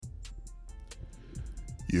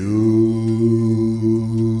One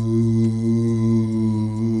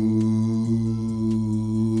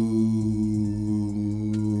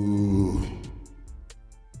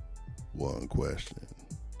question.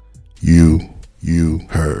 You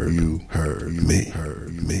heard me.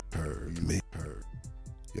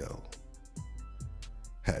 Yo,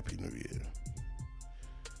 Happy New Year.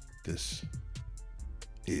 This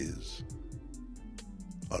is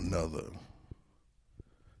another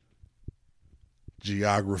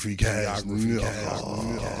Geography cast.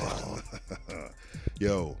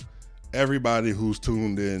 Yo, everybody who's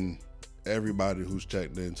tuned in, everybody who's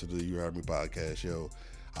checked into the You Heard Me podcast, yo,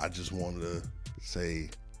 I just wanted to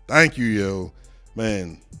say thank you, yo.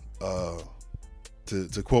 Man, to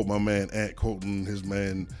quote my man Ant quoting his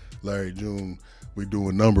man Larry June, we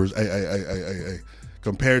doing numbers. Hey.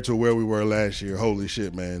 Compared to where we were last year, holy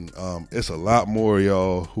shit, man. It's a lot more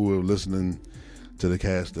y'all who are listening to the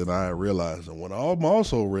cast than I realized. And what I'm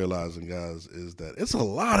also realizing, guys, is that it's a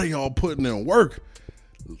lot of y'all putting in work,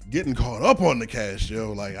 getting caught up on the cast,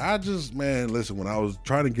 yo. Like, listen, when I was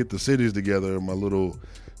trying to get the cities together in my little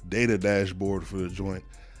data dashboard for the joint,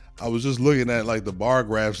 I was just looking at like the bar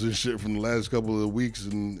graphs and shit from the last couple of weeks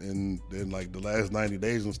and like the last 90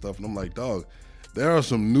 days and stuff. And I'm like, dog, there are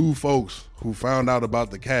some new folks who found out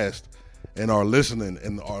about the cast and are listening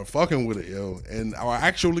and are fucking with it, yo, and are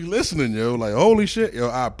actually listening, yo. Like, holy shit, yo,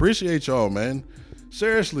 I appreciate y'all, man.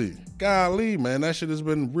 Seriously, golly, man, that shit has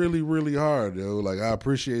been really, really hard, yo. Like, I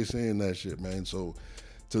appreciate seeing that shit, man. So,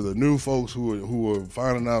 to the new folks who are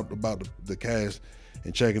finding out about the cast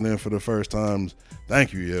and checking in for the first times,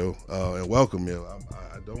 thank you, yo, and welcome, yo.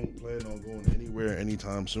 I don't plan on going anywhere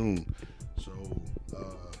anytime soon. So,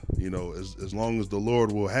 as long as the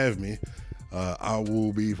Lord will have me, I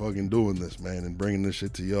will be fucking doing this, man, and bringing this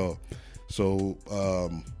shit to y'all. So,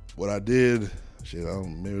 what I did,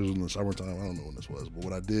 maybe it was in the summertime, I don't know when this was, but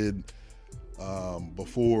what I did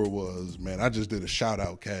before was, man, I just did a shout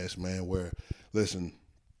out cast, man, where, listen,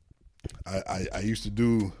 I used to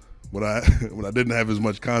do when I didn't have as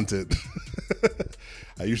much content.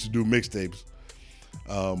 I used to do mixtapes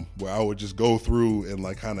where I would just go through and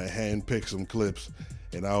like kind of hand pick some clips.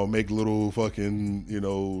 And I'll make little fucking,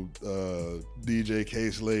 DJ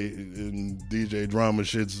K-Slate and DJ Drama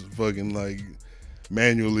shits fucking like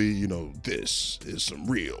manually, this is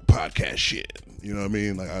some real podcast shit. You know what I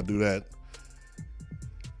mean? Like, I do that.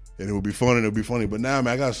 And it would be fun and it'll be funny. But now,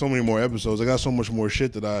 man, I got so many more episodes. I got so much more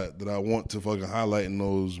shit that I want to fucking highlight in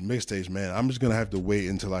those mixtapes, man. I'm just gonna have to wait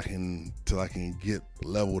until I can get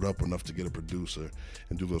leveled up enough to get a producer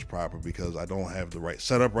and do those proper, because I don't have the right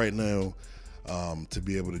setup right now. To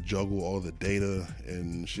be able to juggle all the data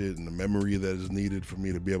and shit and the memory that is needed for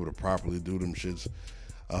me to be able to properly do them shits.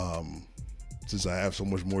 Since I have so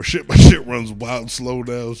much more shit, my shit runs wild slow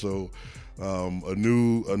now. So a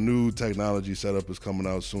new technology setup is coming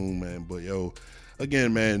out soon, man. But yo,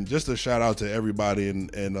 again, man, just a shout out to everybody,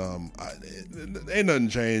 and ain't nothing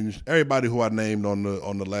changed. Everybody who I named on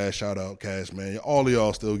the last shout out cast, man, all of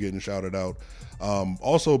y'all still getting shouted out.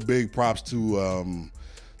 Also, big props to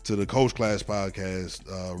the Coach Class podcast.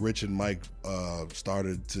 Rich and Mike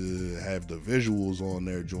started to have the visuals on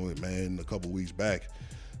their joint, man, a couple weeks back.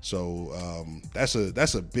 So that's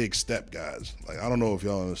a big step, guys. Like, I don't know if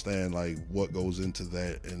y'all understand like what goes into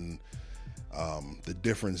that and the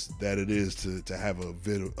difference that it is to have a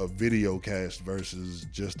video cast versus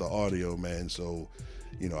just the audio, man. So,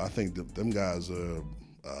 I think them guys are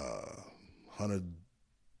 100. What are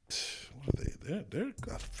they? They're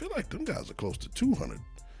I feel like them guys are close to 200.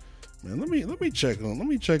 Man, let me check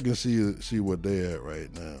and see what they at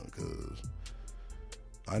right now, because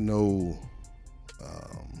I know.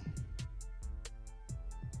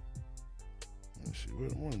 Let's see where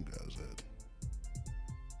the one guy's at.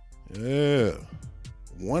 Yeah,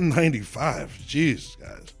 195. Jeez,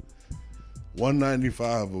 guys,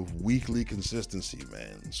 195 of weekly consistency,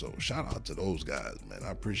 man. So shout out to those guys, man. I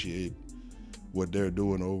appreciate what they're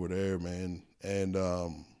doing over there, man, and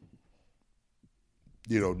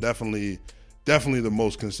definitely the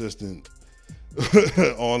most consistent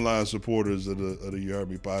online supporters of the You Heard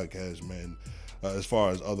Me podcast, man. As far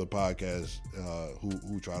as other podcasts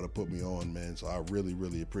who try to put me on, man. So I really,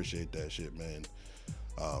 really appreciate that shit, man.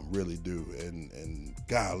 Really do. And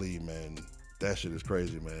golly, man, that shit is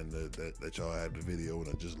crazy, man. That y'all have the video and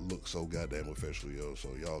it just looks so goddamn official, yo. So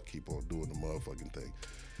y'all keep on doing the motherfucking thing.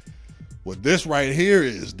 What this right here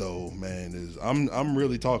is, though, man, is I'm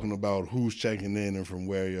really talking about who's checking in and from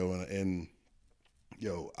where, yo, and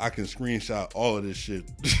yo, I can screenshot all of this shit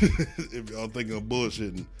if y'all think I'm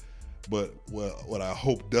bullshitting. But what I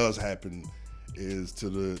hope does happen is to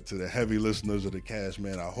the heavy listeners of the cast,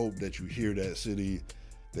 man, I hope that you hear that city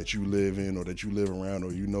that you live in or that you live around,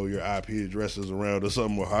 or you know your IP addresses around or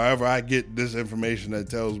something, or however I get this information that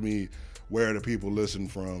tells me where the people listen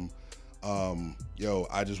from. Yo,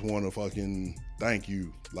 I just want to fucking thank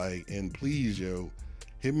you. Like, and please, yo,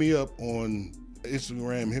 hit me up on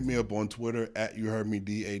Instagram, hit me up on Twitter at You Heard Me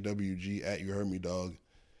DAWG, at You Heard Me Dog.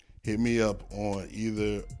 Hit me up on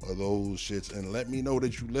either of those shits and let me know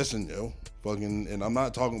that you listen, yo. Fucking, and I'm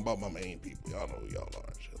not talking about my main people. Y'all know who y'all are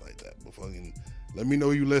and shit like that. But fucking, let me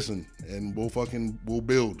know you listen, and we'll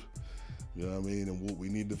build. You know what I mean? And we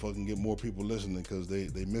need to fucking get more people listening, because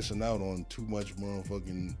they missing out on too much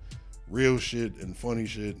motherfucking real shit and funny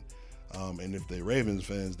shit. And if they Ravens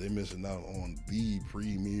fans, they missing out on the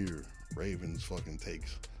premier Ravens fucking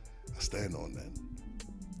takes. I stand on that.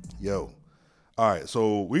 Yo. All right,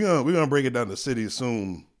 so we're gonna break it down to cities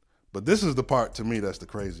soon, but this is the part to me that's the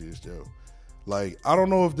craziest, yo. Like, I don't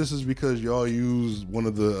know if this is because y'all use one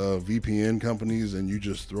of the VPN companies and you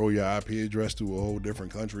just throw your IP address to a whole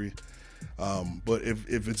different country. But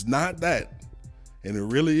if it's not that, and it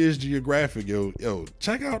really is geographic, yo,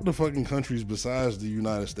 check out the fucking countries besides the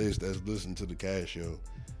United States that's listening to the Cash, yo.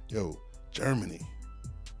 Yo, Germany,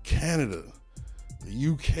 Canada, the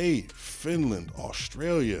UK, Finland,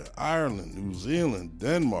 Australia, Ireland, New Zealand,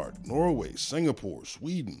 Denmark, Norway, Singapore,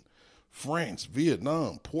 Sweden, France,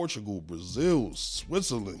 Vietnam, Portugal, Brazil,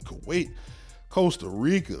 Switzerland, Kuwait, Costa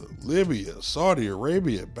Rica, Libya, Saudi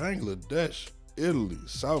Arabia, Bangladesh, Italy,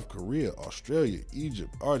 South Korea, Australia,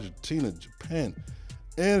 Egypt, Argentina, Japan,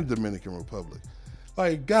 and the Dominican Republic.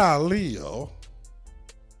 Like, golly, yo.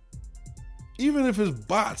 Even if it's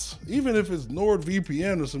bots, even if it's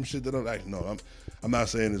NordVPN or some shit that I'm not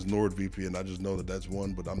saying it's NordVPN. I just know that that's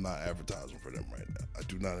one, but I'm not advertising for them right now. I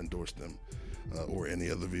do not endorse them or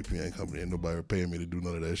any other VPN company. Ain't nobody paying me to do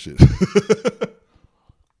none of that shit.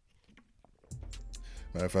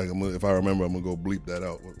 Matter of fact, if I remember, I'm gonna go bleep that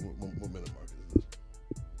out. What minute mark is this?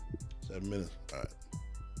 7 minutes.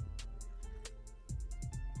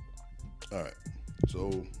 All right.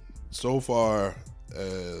 So far,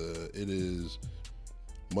 it is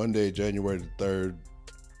Monday, January the 3rd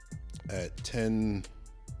at 10:59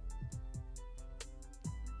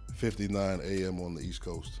 a.m. on the East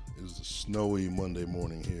Coast. It was a snowy Monday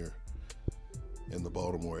morning here in the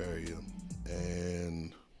Baltimore area.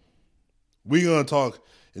 And we're going to talk,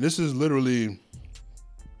 and this is literally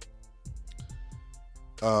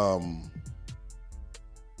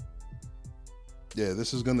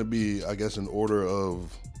this is going to be, I guess, in order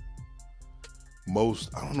of most,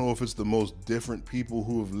 I don't know if it's the most different people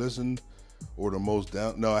who have listened or the most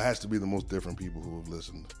down. No, it has to be the most different people who have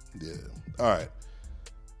listened. Yeah. All right.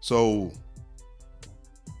 So,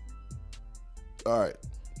 all right.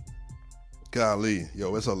 Golly.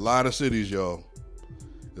 Yo, it's a lot of cities, y'all.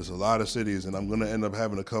 It's a lot of cities, and I'm going to end up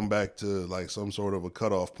having to come back to like some sort of a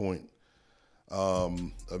cutoff point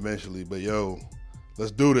eventually. But yo,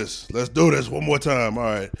 let's do this. Let's do this one more time. All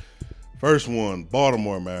right. First one,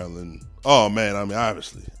 Baltimore, Maryland. Oh, man, I mean,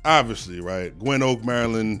 obviously, right? Gwen Oak,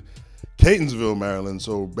 Maryland, Catonsville, Maryland.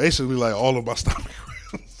 So basically, like, all of my stomping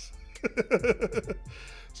grounds.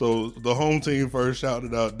 So the home team first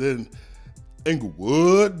shouted out, then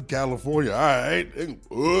Inglewood, California. All right,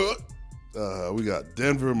 Inglewood. We got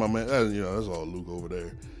Denver, my man. That's all Luke over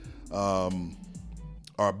there.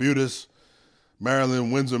 Arbutus,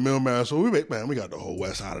 Maryland, Windsor Mill, Maryland. So we got the whole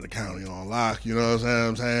west side of the county on lock, you know what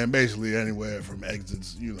I'm saying? Basically anywhere from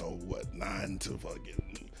exits, 9 to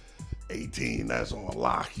fucking 18, that's on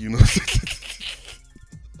lock, you know.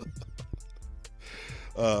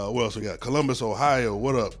 What else we got? Columbus, Ohio,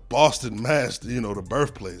 what up? Boston, Mass, the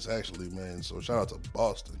birthplace, actually, man. So shout out to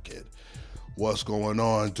Boston, kid. What's going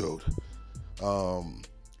on, dude?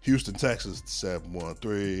 Houston, Texas,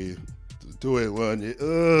 713.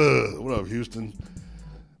 281. What up, Houston?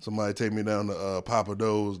 Somebody take me down to Papa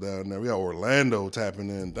Do's down there. We got Orlando tapping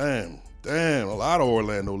in. Damn, a lot of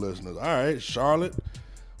Orlando listeners. All right, Charlotte.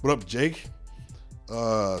 What up, Jake?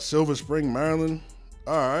 Silver Spring, Maryland.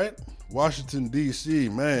 All right, Washington D.C.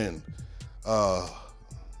 Man. Oh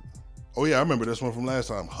yeah, I remember this one from last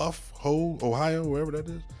time. Huff Ho, Ohio, wherever that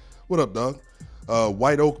is. What up, dog?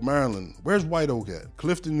 White Oak, Maryland. Where's White Oak at?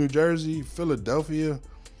 Clifton, New Jersey. Philadelphia.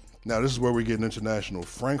 Now, this is where we get international.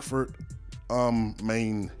 Frankfurt,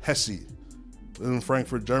 Maine, Hesse. In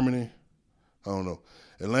Frankfurt, Germany? I don't know.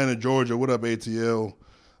 Atlanta, Georgia. What up, ATL?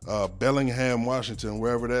 Bellingham, Washington,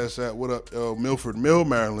 wherever that's at. What up? Milford Mill,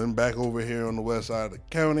 Maryland, back over here on the west side of the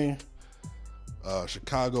county.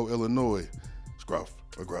 Chicago, Illinois. Scruff,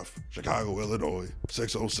 or Gruff. Chicago, Illinois,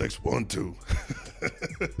 60612.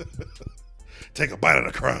 Take a bite of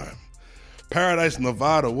the crime. Paradise,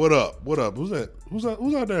 Nevada. What up? Who's that? Who's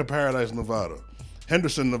out there in Paradise, Nevada?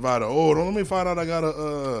 Henderson, Nevada. Oh, don't let me find out I got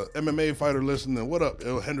a MMA fighter listening. What up,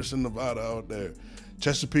 Henderson, Nevada out there.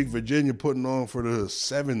 Chesapeake, Virginia, putting on for the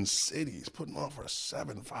 7 cities. Putting on for a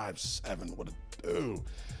 757. What a dude.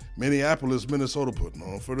 Minneapolis, Minnesota, putting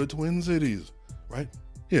on for the Twin Cities. Right?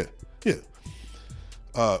 Yeah.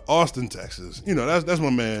 Austin, Texas. You know, that's my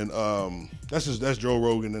man. That's Joe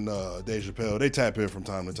Rogan and Dave Chappelle. They tap in from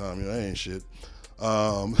time to time. You know, that ain't shit.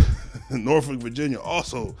 Norfolk, Virginia,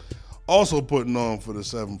 also putting on for the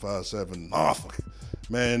 757. Norfolk.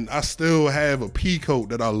 Man, I still have a pea coat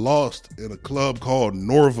that I lost in a club called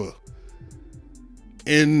Norva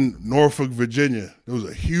in Norfolk, Virginia. There was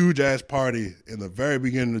a huge ass party in the very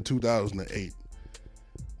beginning of 2008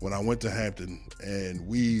 when I went to Hampton, and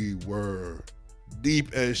we were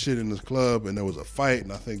deep as shit in this club, and there was a fight,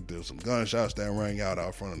 and I think there was some gunshots that rang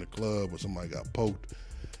out front of the club where somebody got poked,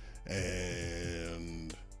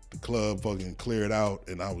 and the club fucking cleared out,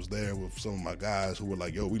 and I was there with some of my guys who were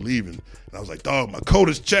like, yo, we leaving. And I was like, dog, my coat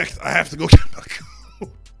is checked. I have to go get my coat.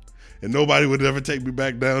 And nobody would ever take me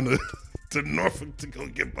back down to Norfolk to go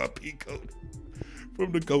get my pea coat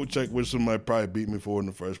from the coat check, which somebody probably beat me for in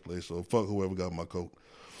the first place. So fuck whoever got my coat.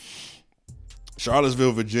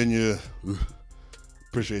 Charlottesville, Virginia.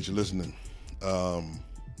 Appreciate you listening. I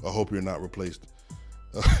hope you're not replaced.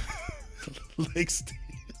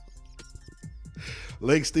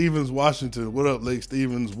 Lake Stevens, Washington. What up, Lake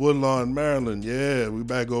Stevens? Woodlawn, Maryland. Yeah, we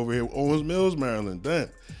back over here. Owens Mills, Maryland. Damn.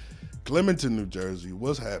 Clementon, New Jersey.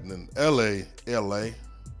 What's happening? LA.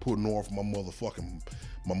 Putting on for my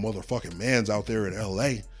motherfucking mans out there in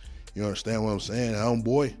LA. You understand what I'm saying,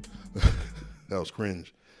 homeboy? That was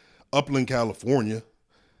cringe. Upland, California.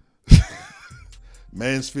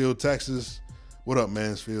 Mansfield, Texas. What up,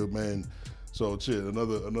 Mansfield, man? So shit,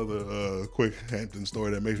 another quick Hampton story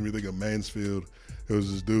that makes me think of Mansfield. It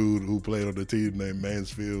was this dude who played on the team named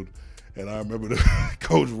Mansfield, and I remember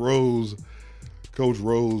Coach Rose. Coach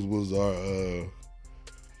Rose was our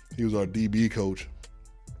DB coach,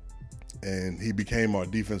 and he became our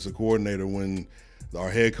defensive coordinator when our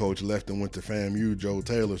head coach left and went to FAMU, Joe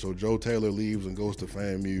Taylor. So Joe Taylor leaves and goes to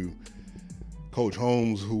FAMU. Coach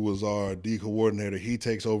Holmes, who was our D coordinator, he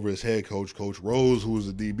takes over as head coach. Coach Rose, who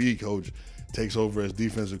was the DB coach, takes over as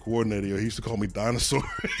defensive coordinator. He used to call me Dinosaur.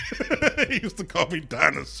 He used to call me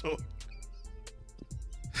Dinosaur.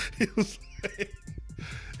 He was like,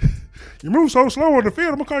 you move so slow on the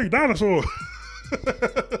field, I'm going to call you Dinosaur.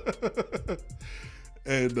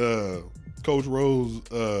 And Coach Rose,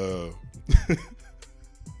 I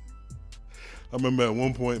remember at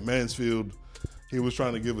one point Mansfield, he was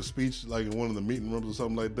trying to give a speech like in one of the meeting rooms or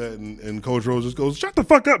something like that, and Coach Rose just goes, shut the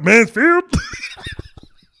fuck up, Mansfield.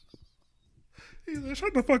 He's like,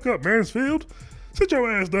 shut the fuck up, Mansfield. Sit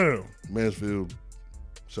your ass down. Mansfield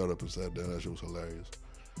shut up and sat down. That shit was hilarious.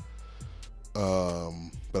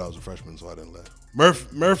 But I was a freshman, so I didn't laugh.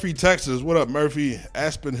 Murphy, Texas. What up, Murphy?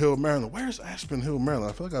 Aspen Hill, Maryland. Where's Aspen Hill, Maryland?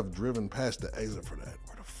 I feel like I've driven past the exit for that.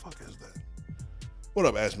 Where the fuck is that? What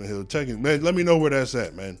up, Aspen Hill? Checking, man. Let me know where that's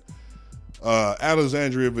at, man.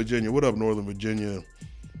 Alexandria, Virginia. What up, Northern Virginia?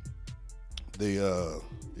 They got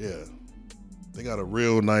a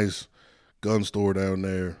real nice gun store down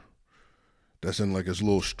there that's in like this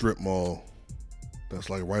little strip mall that's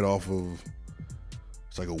like right off of,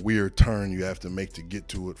 it's like a weird turn you have to make to get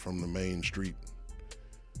to it from the main street.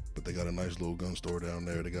 But they got a nice little gun store down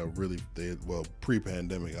there. They got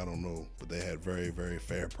pre-pandemic, I don't know, but they had very, very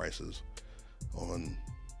fair prices on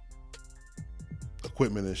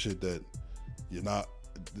equipment and shit that it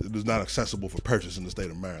was not accessible for purchase in the state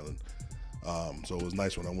of Maryland. So it was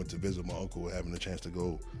nice when I went to visit my uncle, having a chance to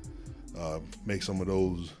go make some of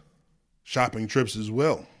those shopping trips as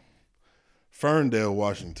well. Ferndale,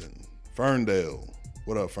 Washington. Ferndale.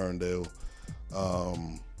 What up, Ferndale?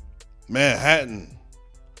 Manhattan.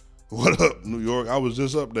 What up, New York? I was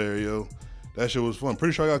just up there, yo. That shit was fun.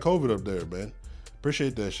 Pretty sure I got COVID up there, man.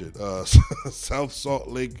 Appreciate that shit. South Salt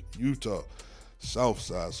Lake, Utah. South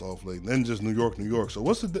Side Salt Lake. Then just New York, New York. So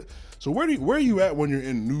where are you at when you're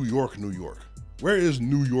in New York, New York? Where is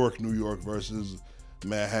New York, New York versus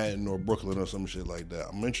Manhattan or Brooklyn or some shit like that?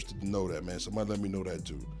 I'm interested to know that, man. Somebody let me know that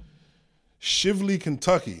too. Shively,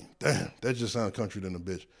 Kentucky. Damn, that just sounds country than a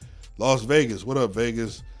bitch. Las Vegas. What up,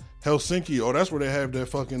 Vegas? Helsinki. Oh, that's where they have their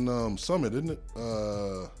fucking summit, isn't it?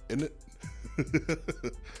 Isn't it?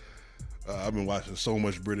 I've been watching so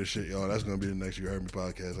much British shit, y'all. That's going to be the next You Heard Me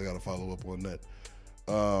podcast. I got to follow up on that.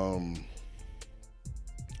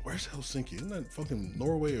 Where's Helsinki? Isn't that fucking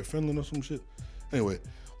Norway or Finland or some shit? Anyway,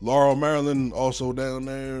 Laurel, Maryland, also down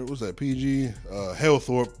there. What's that, PG?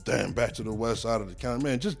 Hellthorpe, damn, back to the west side of the county.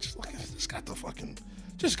 Man, just got the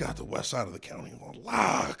west side of the county on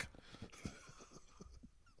lock.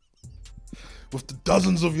 with the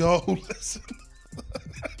dozens of y'all who listen.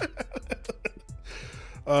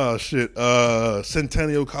 Oh shit.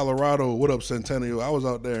 Centennial, Colorado. What up, Centennial? I was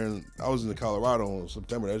out there and I was in Colorado in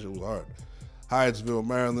September. That shit was hard. Hyattsville,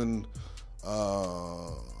 Maryland.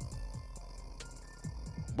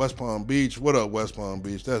 West Palm Beach. What up, West Palm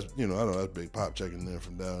Beach? That's, I know that's Big Pop checking in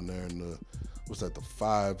from down there in the, what's that, the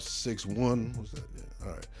 561? What's that? Yeah.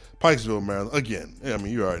 All right. Pikesville, Maryland. Again, I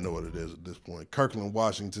mean, you already know what it is at this point. Kirkland,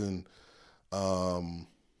 Washington. Why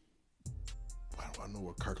do I know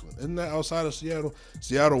where Kirkland? Isn't that outside of Seattle?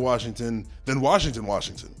 Seattle, Washington. Then Washington,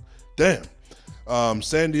 Washington. Damn.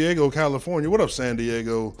 San Diego, California. What up, San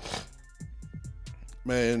Diego?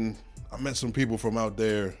 Man, I met some people from out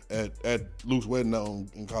there at Luke's wedding out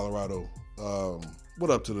in Colorado. What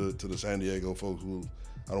up to the San Diego folks who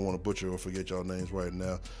I don't want to butcher or forget y'all names right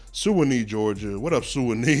now. Suwanee, Georgia. What up,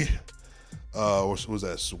 Suwanee? Or was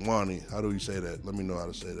that Suwanee? How do you say that? Let me know how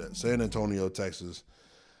to say that. San Antonio, Texas.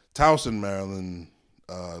 Towson, Maryland.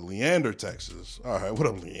 Leander, Texas. All right, what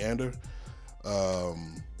up, Leander?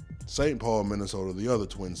 St. Paul, Minnesota, the other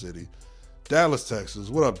Twin City. Dallas, Texas.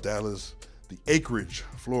 What up, Dallas? The Acreage,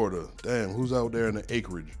 Florida. Damn, who's out there in the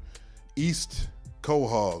Acreage? East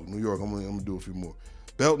Quahog, New York. I'm gonna do a few more.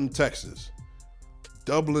 Belton, Texas.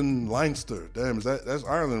 Dublin, Leinster. Damn, that's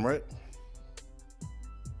Ireland, right?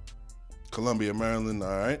 Columbia, Maryland.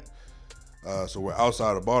 All right. So we're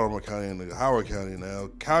outside of Baltimore County and Howard County now.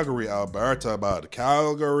 Calgary, Alberta, bud.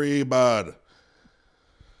 Calgary, bud.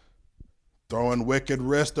 Throwing wicked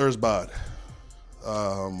wresters, bud.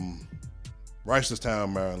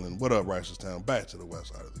 Reisterstown, Maryland. What up, Reisterstown? Back to the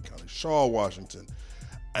west side of the county. Shaw, Washington.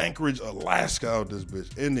 Anchorage, Alaska out this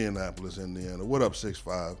bitch. Indianapolis, Indiana. What up,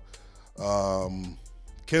 6'5"?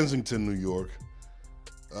 Kensington, New York.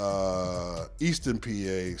 Easton,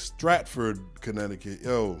 PA. Stratford, Connecticut.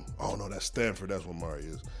 Oh no, that's Stanford. That's what Mari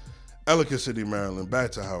is. Ellicott City, Maryland.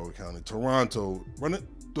 Back to Howard County. Toronto. Run it.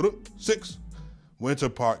 6. Winter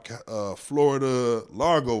Park, Florida.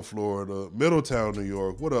 Largo, Florida. Middletown, New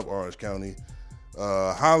York. What up, Orange County?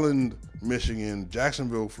 Holland, Michigan.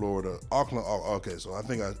 Jacksonville, Florida. Auckland. Okay, so I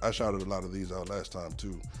think I shouted a lot of these out last time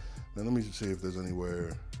too. Now let me see if there's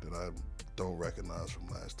anywhere that I don't recognize from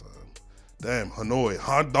last time. Damn, Hanoi.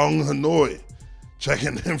 Hadong, Hanoi.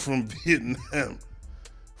 Checking in from Vietnam.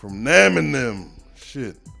 From Nam and them.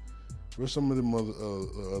 Shit. Where's some of them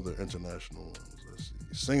other international ones? Let's see.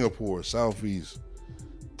 Singapore, Southeast.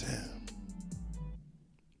 Damn.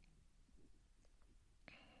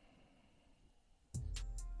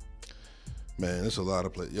 Man, it's a lot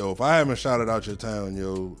of places. Yo, if I haven't shouted out your town,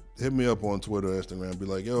 yo, hit me up on Twitter, Instagram. Be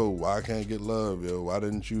like, yo, why I can't get love, yo? Why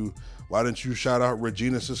didn't you shout out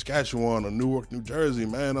Regina, Saskatchewan, or Newark, New Jersey,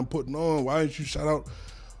 man? I'm putting on. Why didn't you shout out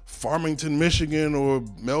Farmington, Michigan, or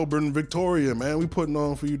Melbourne, Victoria, man? We putting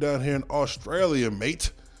on for you down here in Australia,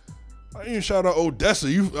 mate. Why didn't you shout out Odessa?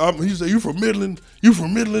 He said, you from Midland? You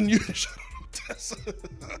from Midland? You shout out Odessa.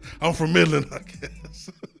 I'm from Midland, I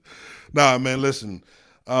guess. Nah, man, listen.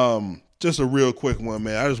 Just a real quick one,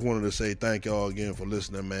 man. I just wanted to say thank y'all again for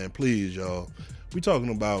listening, man. Please, y'all. We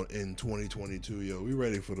talking about in 2022, yo. We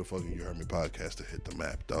ready for the fucking You Heard Me podcast to hit the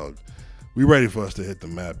map, dog. We ready for us to hit the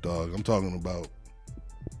map, dog. I'm talking about,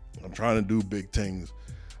 I'm trying to do big things.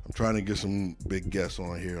 I'm trying to get some big guests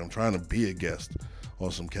on here. I'm trying to be a guest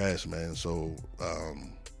on some cast, man. So,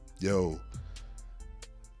 yo,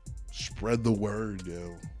 spread the word,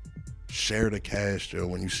 yo. Share the cast, yo.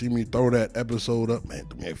 When you see me throw that episode up, man,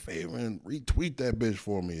 do me a favor and retweet that bitch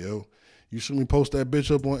for me, yo. You see me post that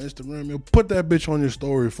bitch up on Instagram, yo. Put that bitch on your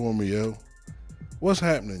story for me, yo. What's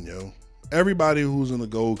happening, yo? Everybody who's in the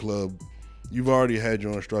Gold Club, you've already had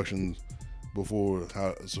your instructions before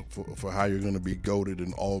for how you're going to be goated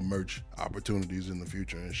in all merch opportunities in the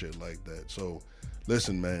future and shit like that. So,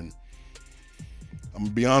 listen, man. I'm going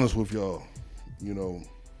to be honest with y'all. You know,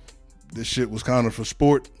 this shit was kind of for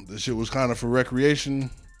sport. This shit was kind of for recreation,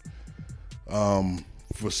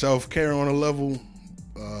 for self-care on a level,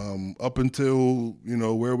 up until, you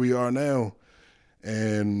know, where we are now.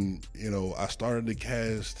 And, you know, I started the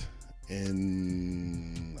cast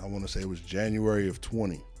in, I want to say it was January of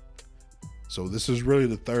 20. So this is really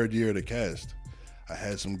the third year of the cast. I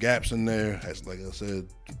had some gaps in there, had, like I said,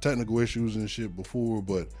 technical issues and shit before,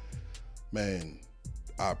 but, man,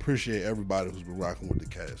 I appreciate everybody who's been rocking with the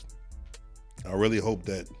cast. I really hope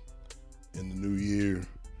that in the new year,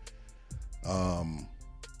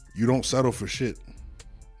 you don't settle for shit.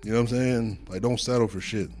 You know what I'm saying? Like, don't settle for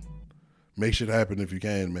shit. Make shit happen if you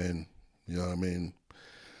can, man. You know what I mean?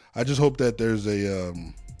 I just hope that there's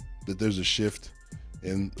a shift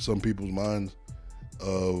in some people's minds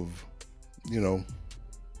of, you know,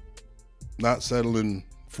 not settling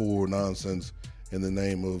for nonsense in the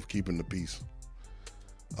name of keeping the peace.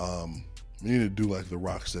 We need to do like The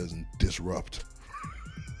Rock says and disrupt.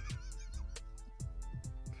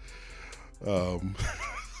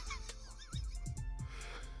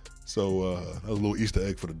 So that was a little Easter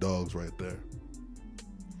egg for the dogs right there.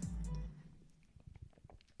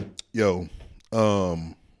 Yo,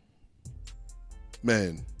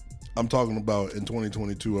 man, I'm talking about in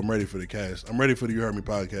 2022, I'm ready for the cast. I'm ready for the You Heard Me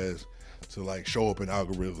podcast to like show up in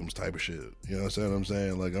algorithms type of shit. You know what I'm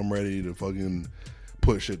saying? Like I'm ready to fucking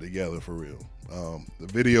put shit together for real. The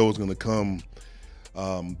video is gonna come.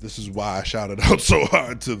 This is why I shouted out so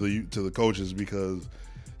hard to the coaches, because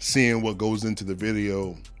seeing what goes into the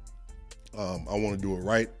video, I want to do it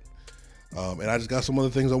right. And I just got some other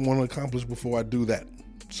things I want to accomplish before I do that.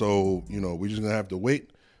 So, we're just going to have to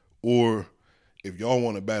wait. Or if y'all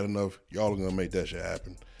want it bad enough, y'all are going to make that shit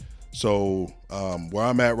happen. So, where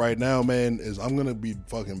I'm at right now, man, is I'm going to be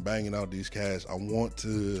fucking banging out these casts. I want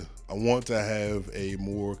to have a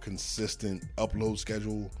more consistent upload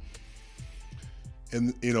schedule.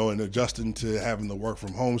 And, and adjusting to having the work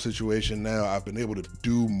from home situation now, I've been able to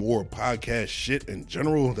do more podcast shit in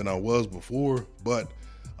general than I was before. But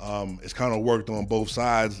it's kind of worked on both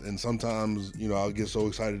sides. And sometimes, I'll get so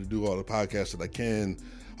excited to do all the podcasts that I can,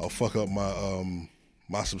 I'll fuck up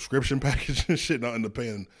my subscription package and shit, and I'll end up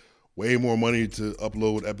paying way more money to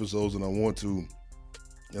upload episodes than I want to.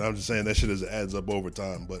 And I'm just saying that shit adds up over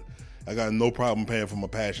time. But I got no problem paying for my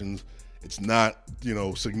passions. It's not,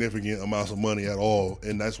 significant amounts of money at all.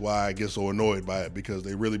 And that's why I get so annoyed by it, because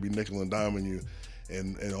they really be nickel and diming you.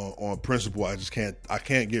 And on principle, I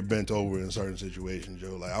can't get bent over in certain situations,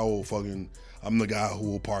 yo. Like I'm the guy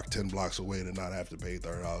who will park 10 blocks away to not have to pay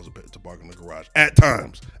 $30 to park in the garage. At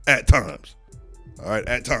times. All right,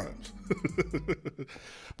 at times.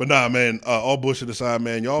 But nah, man, all bullshit aside,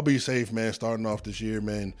 man, y'all be safe, man, starting off this year,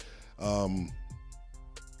 man.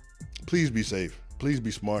 Please be safe. Please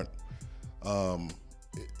be smart.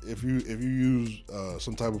 If you use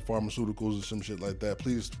some type of pharmaceuticals or some shit like that,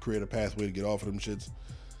 please create a pathway to get off of them shits,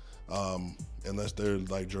 unless they're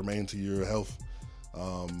like germane to your health.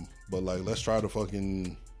 But like, let's try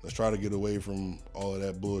to get away from all of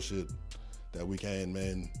that bullshit that we can,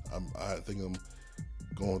 man. I think I'm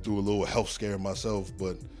going through a little health scare myself,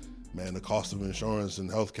 but man, the cost of insurance and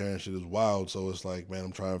healthcare and shit is wild. So it's like, man,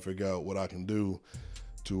 I'm trying to figure out what I can do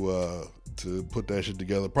to put that shit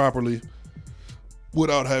together properly,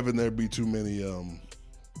 without having there be too many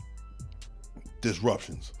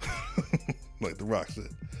disruptions, like The Rock said.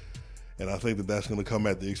 And I think that's going to come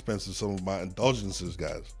at the expense of some of my indulgences,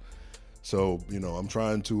 guys. So, I'm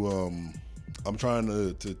trying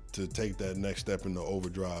to take that next step in the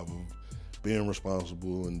overdrive of being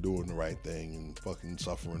responsible and doing the right thing and fucking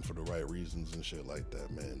suffering for the right reasons and shit like that,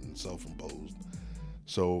 man, and self-imposed.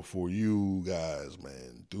 So for you guys,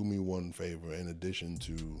 man, do me one favor, in addition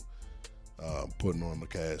to putting on the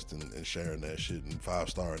cast and sharing that shit and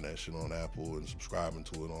 5-starring that shit on Apple and subscribing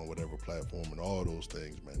to it on whatever platform and all those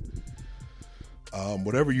things, man.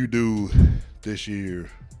 Whatever you do this year,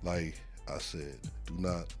 like I said, do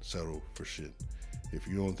not settle for shit. If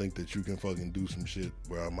you don't think that you can fucking do some shit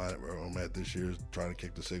where I'm at this year, trying to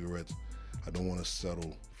kick the cigarettes, I don't want to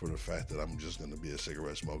settle for the fact that I'm just going to be a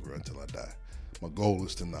cigarette smoker until I die. My goal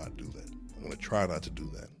is to not do that. I'm going to try not to do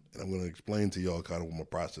that. And I'm going to explain to y'all kind of what my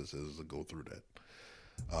process is to go through that.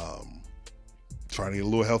 Trying to get a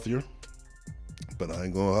little healthier, but I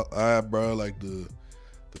ain't going to, bro, like the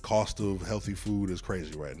cost of healthy food is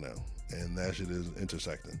crazy right now. And that shit is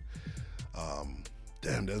intersecting.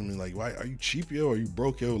 Damn, doesn't mean like, why are you cheap, yo? Are you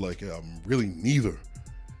broke, yo? Like, I'm really neither.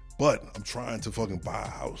 But I'm trying to fucking buy a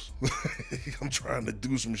house. I'm trying to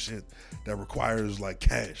do some shit that requires like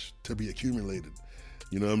cash to be accumulated.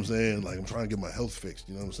 You know what I'm saying? Like, I'm trying to get my health fixed.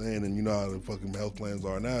 You know what I'm saying? And you know how the fucking health plans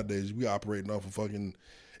are nowadays. We operating off of fucking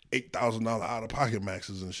 $8,000 out of pocket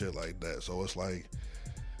maxes and shit like that. So it's like,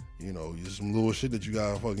 just some little shit that you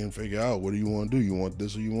gotta fucking figure out. What do you want to do? You want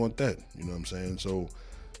this or you want that? You know what I'm saying? So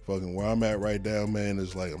fucking where I'm at right now, man,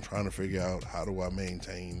 is like, I'm trying to figure out, how do I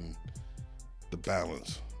maintain the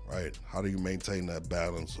balance, right? How do you maintain that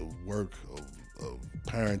balance of work, of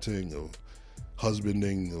parenting, of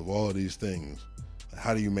husbanding, of all of these things?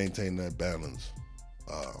 How do you maintain that balance?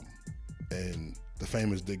 And the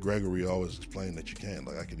famous Dick Gregory always explained that you can't.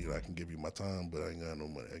 Like, I can give you my time, but I ain't got no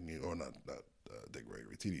money. Or not Dick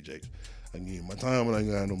Gregory, T.D. Jakes. I can give you my time, but I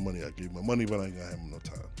ain't got no money. I can give you my money, but I ain't gonna have no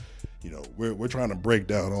time. We're trying to break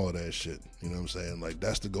down all of that shit. You know what I'm saying? Like,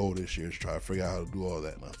 that's the goal this year, is try to figure out how to do all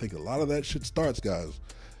that. And I think a lot of that shit starts, guys,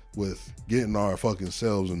 with getting our fucking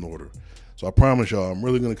selves in order. So I promise y'all, I'm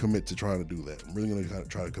really going to commit to trying to do that. I'm really going to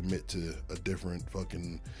try to commit to a different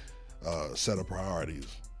fucking set of priorities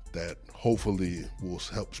that hopefully will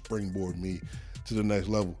help springboard me to the next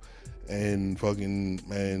level. And fucking,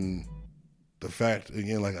 man, the fact,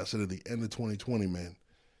 again, like I said, at the end of 2020, man,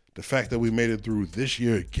 the fact that we made it through this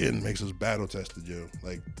year again makes us battle tested, yo.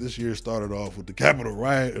 Like, this year started off with the Capitol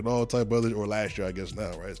riot and all type of other, or last year, I guess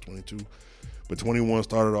now, right? It's 22. But 21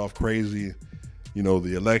 started off crazy. You know,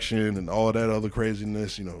 the election and all that other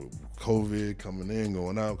craziness, you know, COVID coming in,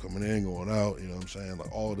 going out, coming in, going out, you know what I'm saying?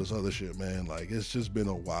 Like, all this other shit, man. Like, it's just been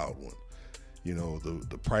a wild one. You know,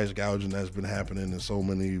 the price gouging that's been happening in so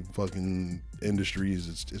many fucking industries,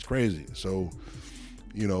 it's crazy. So,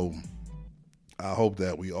 you know, I hope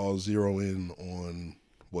that we all zero in on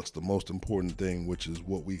what's the most important thing, which is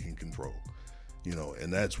what we can control. You know,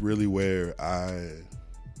 and that's really where I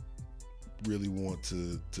really want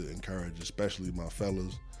to encourage, especially my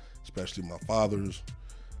fellas, especially my fathers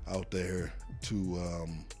out there, to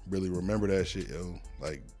really remember that shit, yo.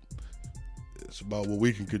 Like, it's about what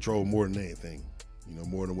we can control more than anything, you know,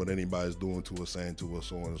 more than what anybody's doing to us, saying to us,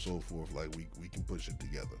 so on and so forth. Like, we can push it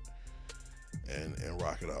together and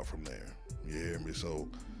rock it out from there. You hear me? So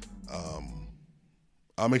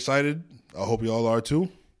I'm excited. I hope y'all are too.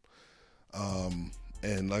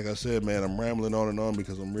 And like I said, man, I'm rambling on and on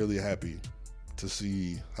because I'm really happy to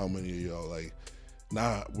see how many of y'all, like,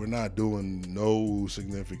 we're not doing no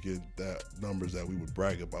significant numbers that we would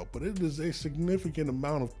brag about, but it is a significant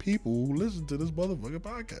amount of people who listen to this motherfucking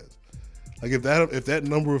podcast. Like, if that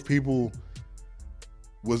number of people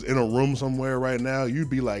was in a room somewhere right now, you'd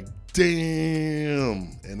be like,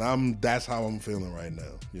 damn. And that's how I'm feeling right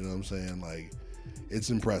now. You know what I'm saying? Like, it's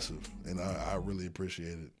impressive, and I really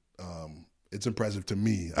appreciate it. It's impressive to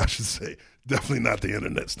me, I should say. Definitely not the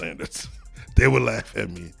internet standards. They would laugh at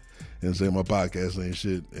me and say my podcast ain't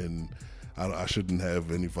shit, and I shouldn't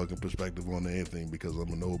have any fucking perspective on anything because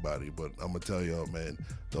I'm a nobody. But I'm gonna tell y'all, man,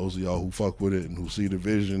 those of y'all who fuck with it and who see the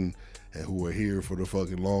vision and who are here for the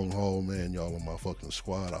fucking long haul, man, y'all are my fucking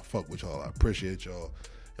squad. I fuck with y'all. I appreciate y'all.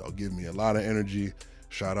 Y'all give me a lot of energy.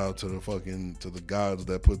 Shout out to the gods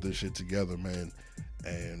that put this shit together, man.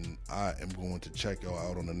 And I am going to check y'all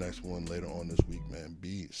out on the next one later on this week, man.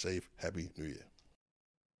 Be safe. Happy New Year.